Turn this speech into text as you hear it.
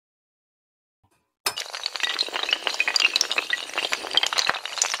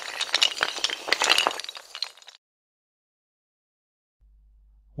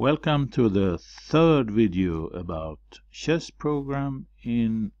Welcome to the third video about chess program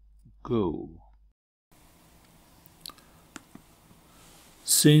in Go.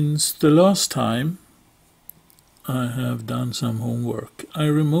 Since the last time I have done some homework, I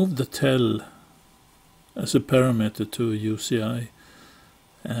removed the tell as a parameter to UCI,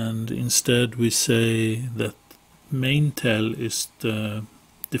 and instead we say that main tell is the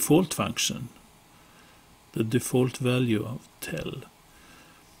default function, the default value of tell.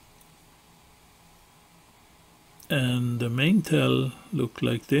 And the main tell look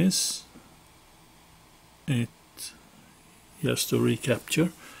like this. It, just to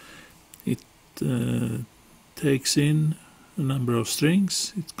recapture, it takes in a number of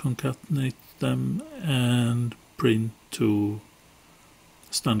strings, it concatenates them and print to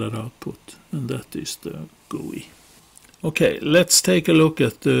standard output, and that is the GUI. Okay, let's take a look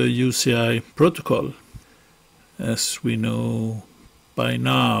at the UCI protocol. As we know by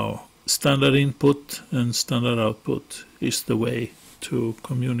now, standard input and standard output is the way to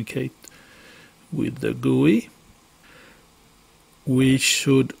communicate with the GUI. We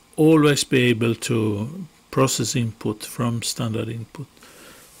should always be able to process input from standard input,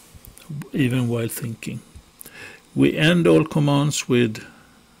 even while thinking. We end all commands with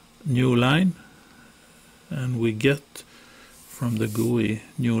new line, and we get from the GUI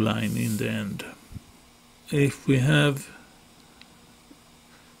new line in the end. If we have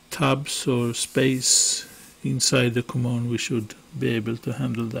tabs or space inside the command, we should be able to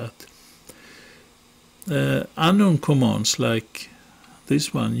handle that. Unknown commands like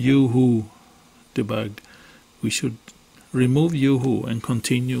this one, yoo-hoo debug, we should remove yoo-hoo and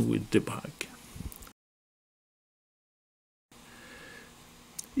continue with debug.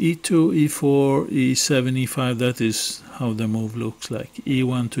 E2, E4, E7, E5, that is how the move looks like.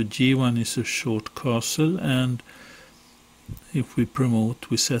 E1 to G1 is a short castle, and if we promote,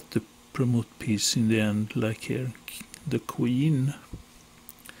 we set the promote piece in the end, like here, the queen.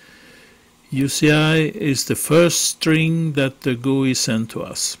 UCI is the first string that the GUI sent to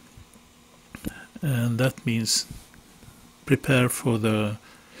us, and that means prepare for the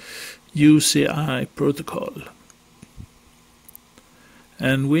UCI protocol.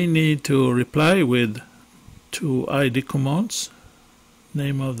 And we need to reply with two ID commands,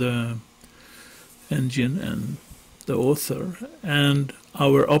 name of the engine and the author, and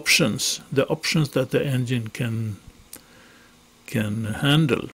our options, the options that the engine can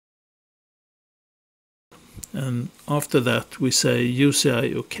handle. And after that we say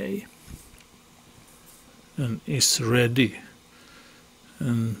UCI OK and is ready,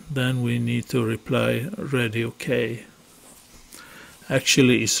 and then we need to reply ready OK.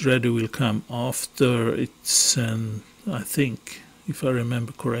 Actually is ready will come after it's I think, if I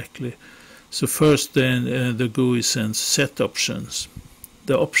remember correctly. So first then the GUI sends set options.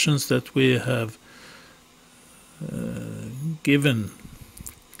 The options that we have given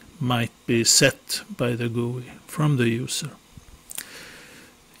might be set by the GUI from the user.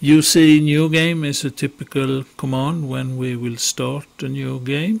 UC new game is a typical command when we will start a new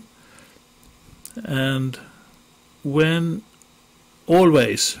game, and when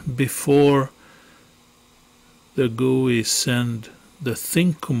always before the GUI send the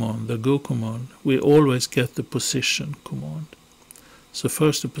think command, the go command, we always get the position command. So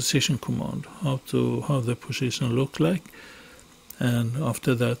first the position command, how the position look like, and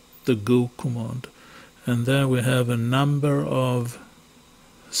after that the go command. And there we have a number of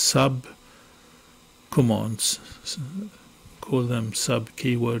sub commands, call them sub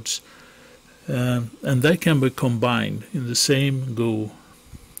keywords, and they can be combined in the same go,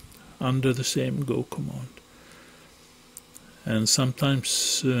 under the same go command. And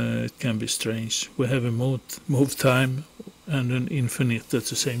sometimes it can be strange. We have a move time and an infinite at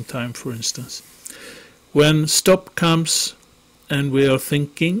the same time, for instance. When stop comes and we are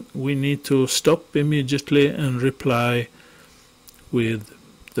thinking, we need to stop immediately and reply with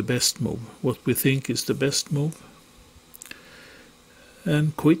the best move, what we think is the best move,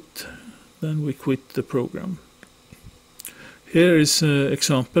 and quit. Then we quit the program. Here is an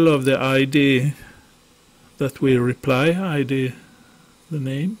example of the ID that we reply, ID the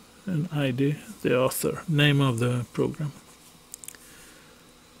name and ID the author, name of the program.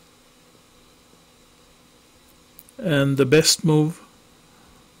 And the best move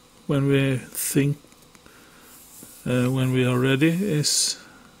when we think, when we are ready, is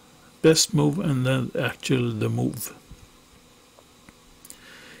best move and then the move.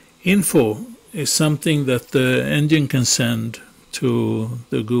 Info is something that the engine can send to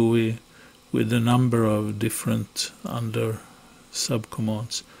the GUI with a number of different under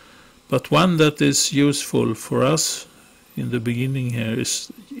subcommands. But one that is useful for us in the beginning here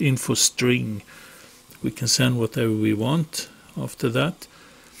is info string. We can send whatever we want after that,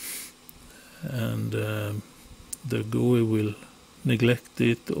 and the GUI will neglect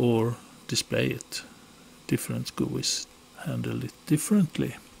it or display it. Different GUIs handle it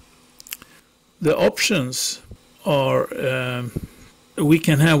differently. The options are, we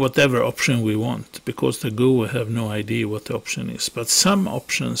can have whatever option we want because the GUI have no idea what the option is, but some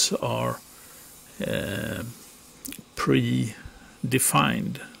options are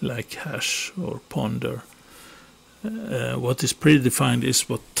predefined, like hash or ponder. What is predefined is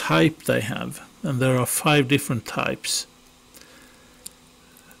what type they have, and there are 5 different types.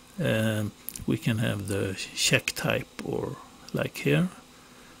 We can have the check type, or like here,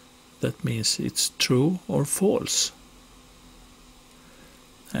 that means it's true or false.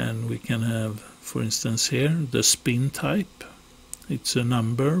 And we can have, for instance here, the spin type. It's a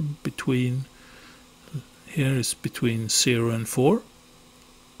number between, here is between 0 and 4.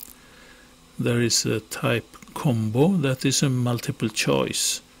 There is a type combo, that is a multiple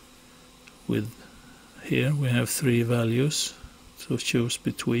choice. With here we have 3 values to choose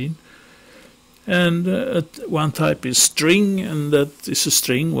between. And one type is string, and that is a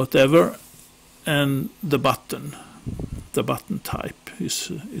string, whatever. And the button type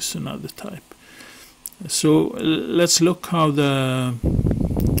is another type. So let's look how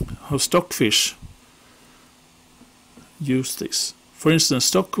Stockfish use this. For instance,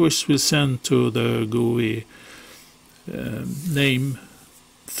 Stockfish will send to the GUI name,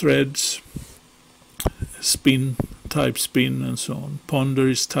 threads, spin, type spin, and so on. Ponder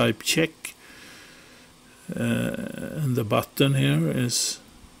is type check, and the button here is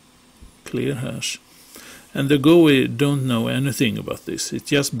clear hash. And the GUI don't know anything about this. It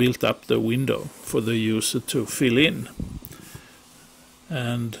just built up the window for the user to fill in.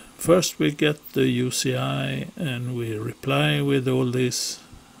 And first we get the UCI and we reply with all this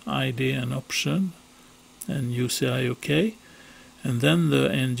ID and option and UCI OK. And then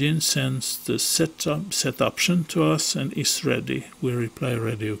the engine sends the set option to us and is ready. We reply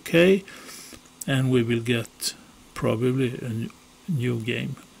ready OK, and we will get probably a new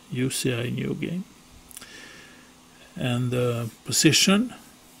game, UCI new game. And the position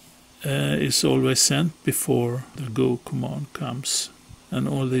is always sent before the go command comes. And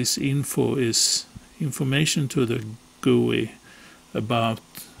all this info is information to the GUI about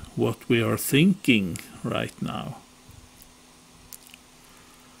what we are thinking right now.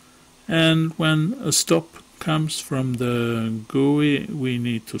 And when a stop comes from the GUI, we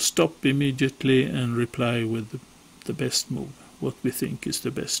need to stop immediately and reply with the best move, what we think is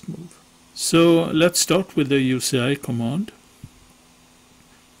the best move. So let's start with the UCI command.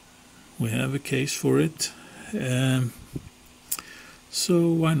 We have a case for it.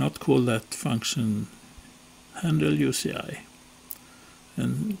 So why not call that function handle UCI?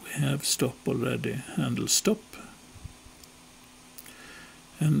 And we have stop already, handle stop.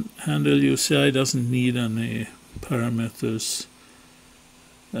 And handle UCI doesn't need any parameters.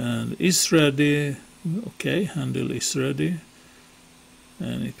 And is ready, okay, handle is ready.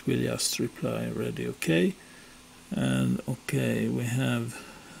 And it will just reply ready, okay. And okay, we have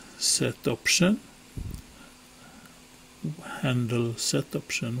set option. Handle set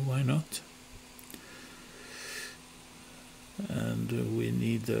option, why not? And we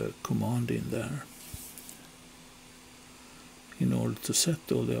need a command in there in order to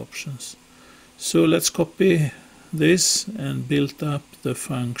set all the options. So let's copy this and build up the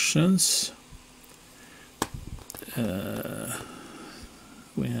functions.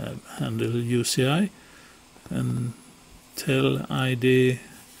 We have handle UCI and tell ID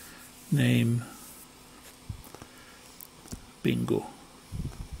name bingo,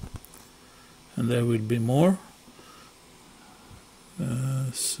 and there will be more.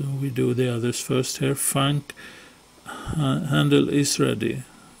 So we do the others first here. Func handle is ready,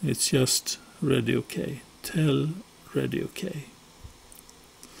 it's just ready okay. Tell ready okay.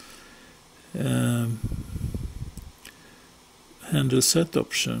 Handle set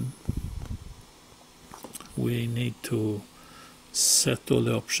option, we need to set all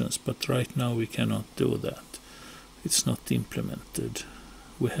the options, but right now we cannot do that. It's not implemented.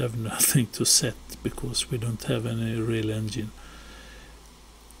 We have nothing to set because we don't have any real engine.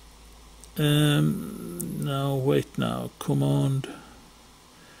 Now wait now, command,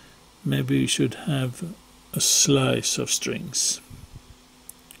 maybe we should have a slice of strings.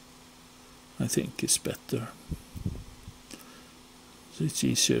 I think it's better. So it's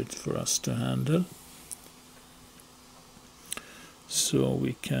easier for us to handle. So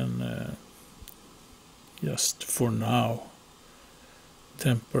we can just for now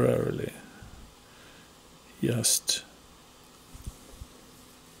temporarily just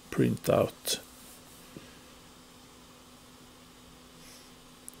print out.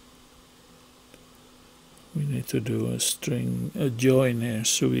 We need to do a join here,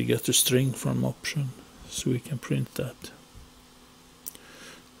 so we get a string from option, so we can print that.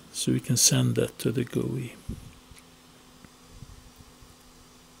 So we can send that to the GUI.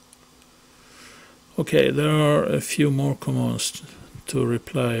 Okay, there are a few more commands to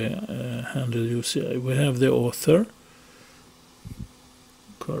reply handle UCI. We have the author,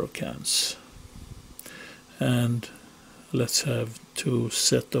 Corocans, and let's have two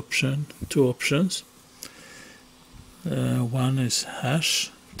options. One is hash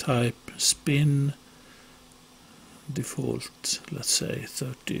type spin default, let's say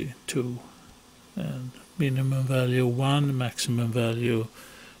 32, and minimum value 1, maximum value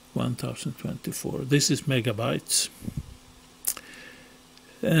 1024. This is megabytes.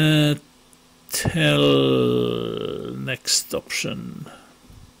 Tell next option.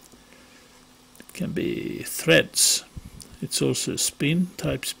 It can be threads. It's also spin,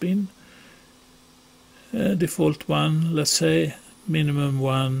 type spin. Default 1, let's say, minimum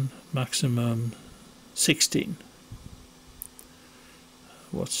 1, maximum 16.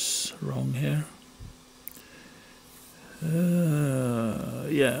 What's wrong here?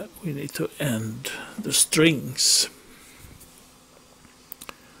 Yeah, we need to end the strings.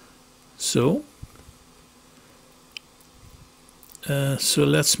 So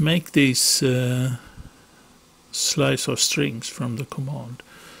let's make these slice of strings from the command.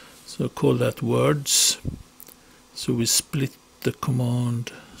 So call that words. So we split the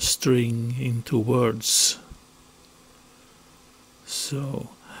command string into words. So,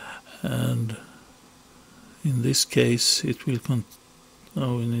 and in this case it will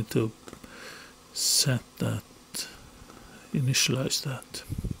we need to set that, initialize that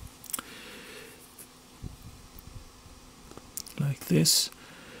like this,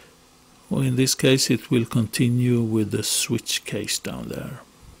 or in this case it will continue with the switch case down there.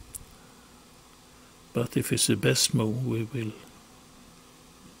 But if it's the best move, we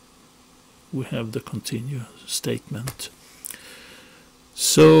have the continue statement.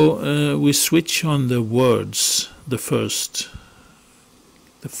 So we switch on the words, the first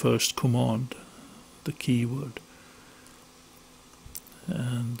command, the keyword,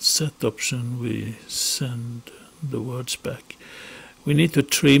 and set option, we send the words back. We need to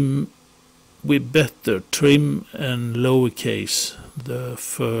trim, we better trim and lowercase the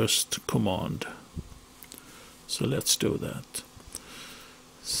first command. So let's do that.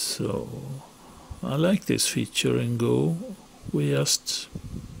 So I like this feature in Go. We just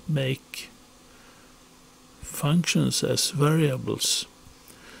make functions as variables.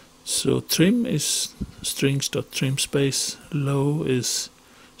 So trim is strings.trimspace, low is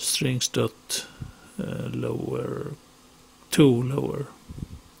strings.lower, to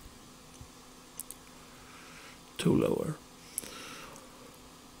lower.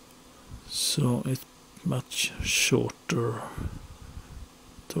 So it's much shorter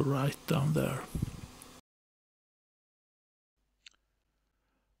to write down there.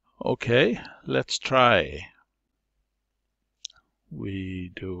 Okay, let's try.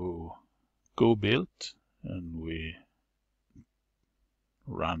 We do go build and we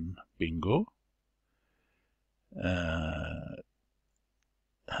run bingo.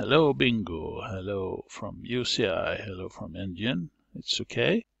 Hello bingo, hello from UCI, hello from engine, it's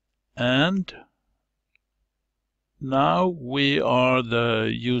okay. And now we are the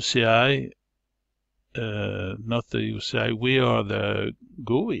UCI, not the UCI, we are the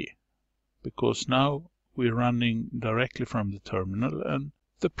GUI, because now we're running directly from the terminal and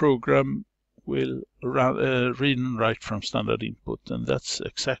the program will read and write from standard input, and that's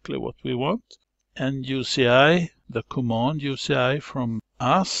exactly what we want. And UCI, the command UCI from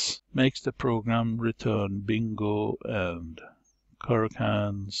us, makes the program return bingo and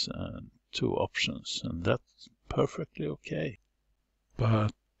Corocans and two options, and that's perfectly okay.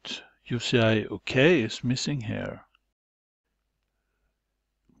 But UCI OK is missing here.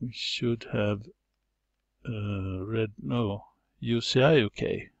 We should have UCI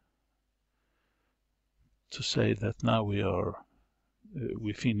OK to say that now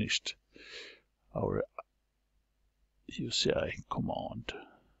we finished our UCI command.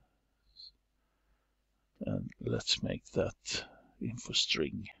 And let's make that info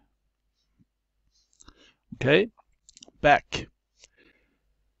string. Okay, back.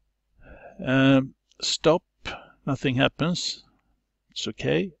 Stop, nothing happens. It's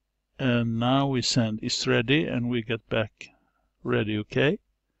okay. And now we send is ready and we get back ready okay.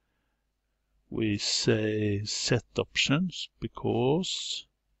 We say set options because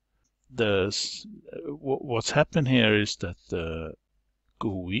what's happened here is that the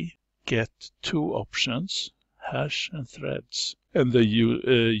GUI get two options, hash and threads. And the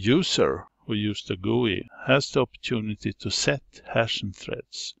user who used the GUI has the opportunity to set hash and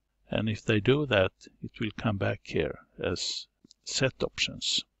threads. And if they do that, it will come back here as set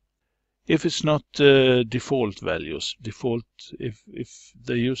options. If it's not default values, if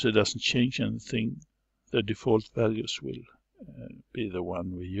the user doesn't change anything, the default values will be the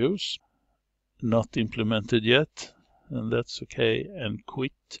one we use. Not implemented yet, and that's okay, and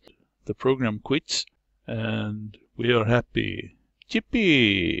quit. The program quits, and we are happy.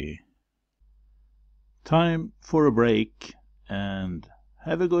 Yippee! Time for a break, and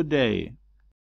have a good day.